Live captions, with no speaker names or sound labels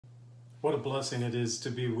What a blessing it is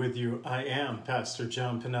to be with you. I am Pastor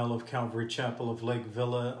John Pennell of Calvary Chapel of Lake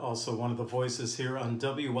Villa, also one of the voices here on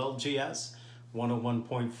WLGS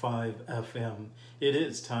 101.5 FM. It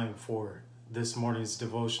is time for this morning's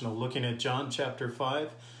devotional, looking at John chapter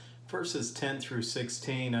 5, verses 10 through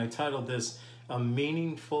 16. I titled this, A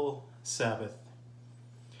Meaningful Sabbath.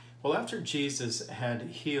 Well, after Jesus had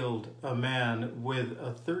healed a man with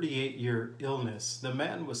a 38-year illness, the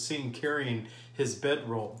man was seen carrying his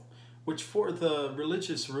bedroll, which for the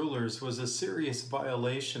religious rulers was a serious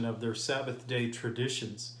violation of their Sabbath day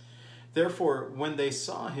traditions. Therefore, when they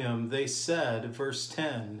saw him, they said, verse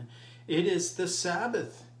 10, "It is the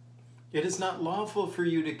Sabbath. It is not lawful for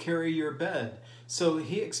you to carry your bed." So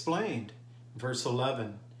he explained, verse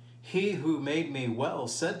 11, "He who made me well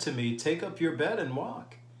said to me, 'Take up your bed and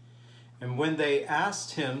walk.'" And when they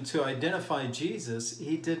asked him to identify Jesus,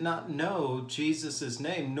 he did not know Jesus'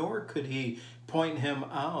 name, nor could he point him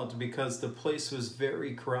out because the place was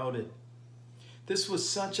very crowded. This was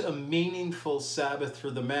such a meaningful Sabbath for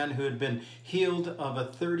the man who had been healed of a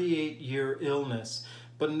 38-year illness,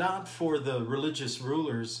 but not for the religious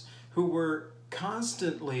rulers who were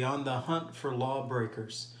constantly on the hunt for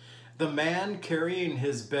lawbreakers. The man carrying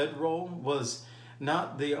his bedroll was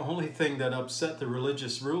not the only thing that upset the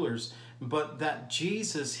religious rulers, but that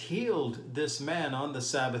Jesus healed this man on the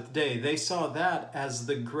Sabbath day. They saw that as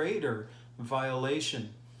the greater violation.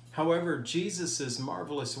 However, Jesus'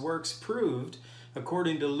 marvelous works proved,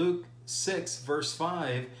 according to Luke 6, verse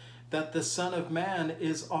 5, that the Son of Man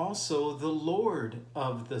is also the Lord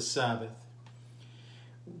of the Sabbath.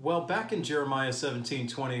 Well, back in Jeremiah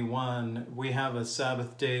 17:21, we have a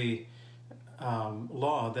Sabbath day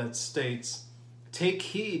law that states, "Take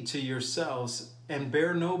heed to yourselves and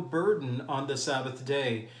bear no burden on the Sabbath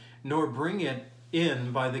day, nor bring it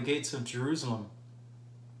in by the gates of Jerusalem."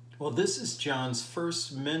 Well, this is John's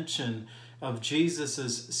first mention of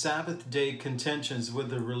Jesus' Sabbath day contentions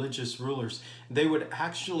with the religious rulers. They would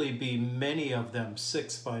actually be many of them,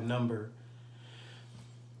 6 by number.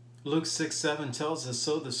 Luke 6:7 tells us,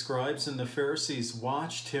 "So the scribes and the Pharisees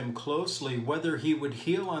watched him closely, whether he would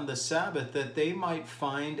heal on the Sabbath, that they might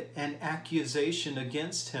find an accusation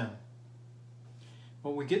against him."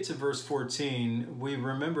 When we get to verse 14, we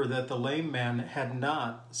remember that the lame man had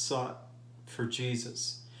not sought for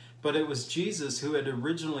Jesus, but it was Jesus who had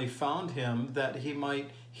originally found him that he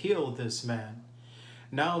might heal this man.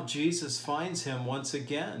 Now Jesus finds him once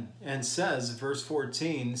again and says, verse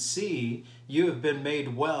 14, "See, you have been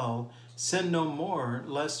made well. Sin no more,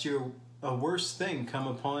 lest a worse thing come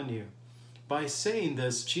upon you." By saying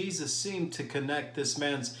this, Jesus seemed to connect this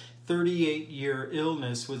man's 38-year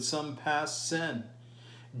illness with some past sin.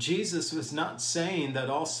 Jesus was not saying that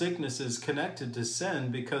all sickness is connected to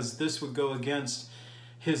sin, because this would go against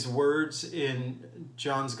his words in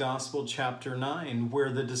John's Gospel, chapter 9,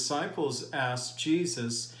 where the disciples asked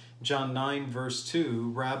Jesus, John 9, verse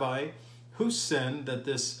 2, "Rabbi, who sinned, that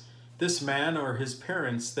this man or his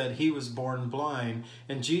parents, that he was born blind?"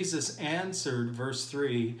 And Jesus answered, verse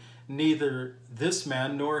 3, "Neither this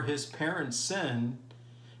man nor his parents sinned,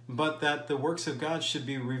 but that the works of God should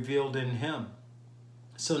be revealed in him."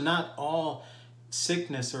 So not all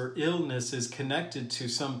sickness or illness is connected to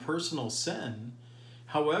some personal sin.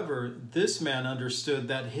 However, this man understood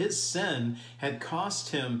that his sin had cost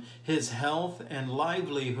him his health and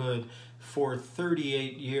livelihood for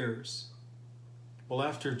 38 years. Well,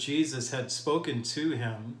 after Jesus had spoken to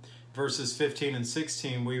him, verses 15 and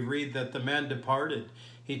 16, we read that the man departed.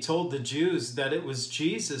 He told the Jews that it was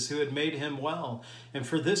Jesus who had made him well, and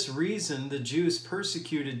for this reason the Jews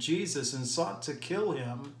persecuted Jesus and sought to kill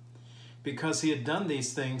him, because he had done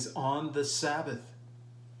these things on the Sabbath.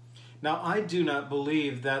 Now, I do not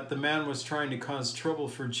believe that the man was trying to cause trouble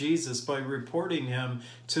for Jesus by reporting him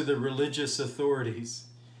to the religious authorities.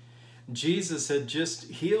 Jesus had just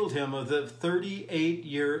healed him of the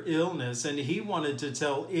 38-year illness, and he wanted to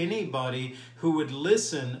tell anybody who would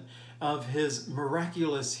listen of his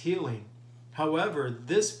miraculous healing. However,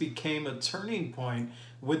 this became a turning point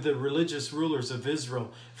with the religious rulers of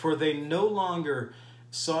Israel, for they no longer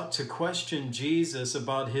sought to question Jesus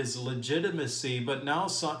about his legitimacy, but now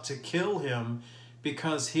sought to kill him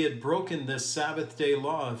because he had broken this Sabbath day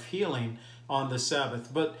law of healing on the Sabbath.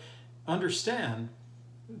 But understand,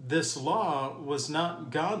 this law was not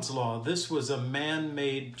God's law. This was a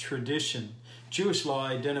man-made tradition. Jewish law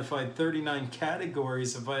identified 39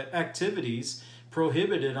 categories of activities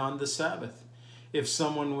prohibited on the Sabbath. If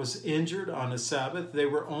someone was injured on a Sabbath, they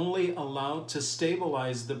were only allowed to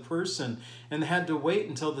stabilize the person and had to wait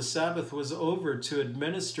until the Sabbath was over to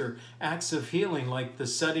administer acts of healing like the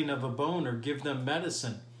setting of a bone or give them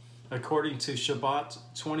medicine. According to Shabbat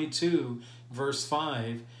 22, verse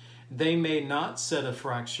 5, they may not set a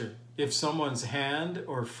fracture. If someone's hand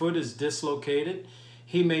or foot is dislocated,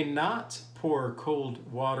 he may not pour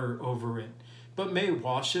cold water over it, but may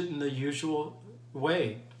wash it in the usual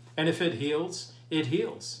way. And if it heals, it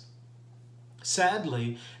heals.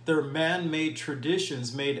 Sadly, their man-made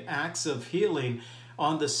traditions made acts of healing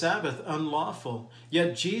on the Sabbath unlawful.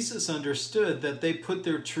 Yet Jesus understood that they put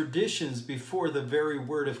their traditions before the very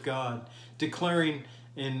word of God, declaring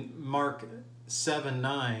in Mark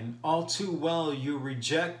 7:9, all too well you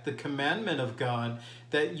reject the commandment of God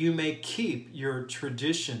that you may keep your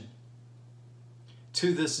tradition.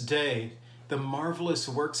 To this day, the marvelous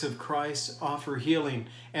works of Christ offer healing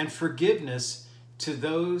and forgiveness to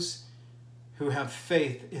those who have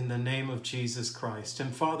faith in the name of Jesus Christ.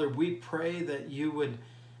 And Father, we pray that you would,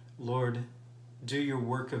 Lord, do your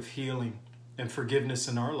work of healing and forgiveness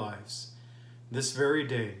in our lives this very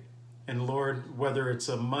day. And Lord, whether it's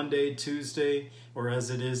a Monday, Tuesday, or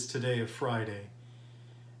as it is today, a Friday,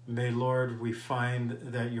 may, Lord, we find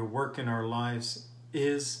that your work in our lives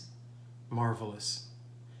is marvelous.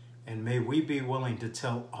 And may we be willing to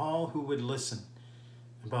tell all who would listen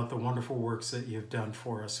about the wonderful works that you've done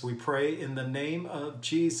for us. We pray in the name of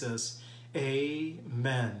Jesus.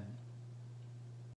 Amen.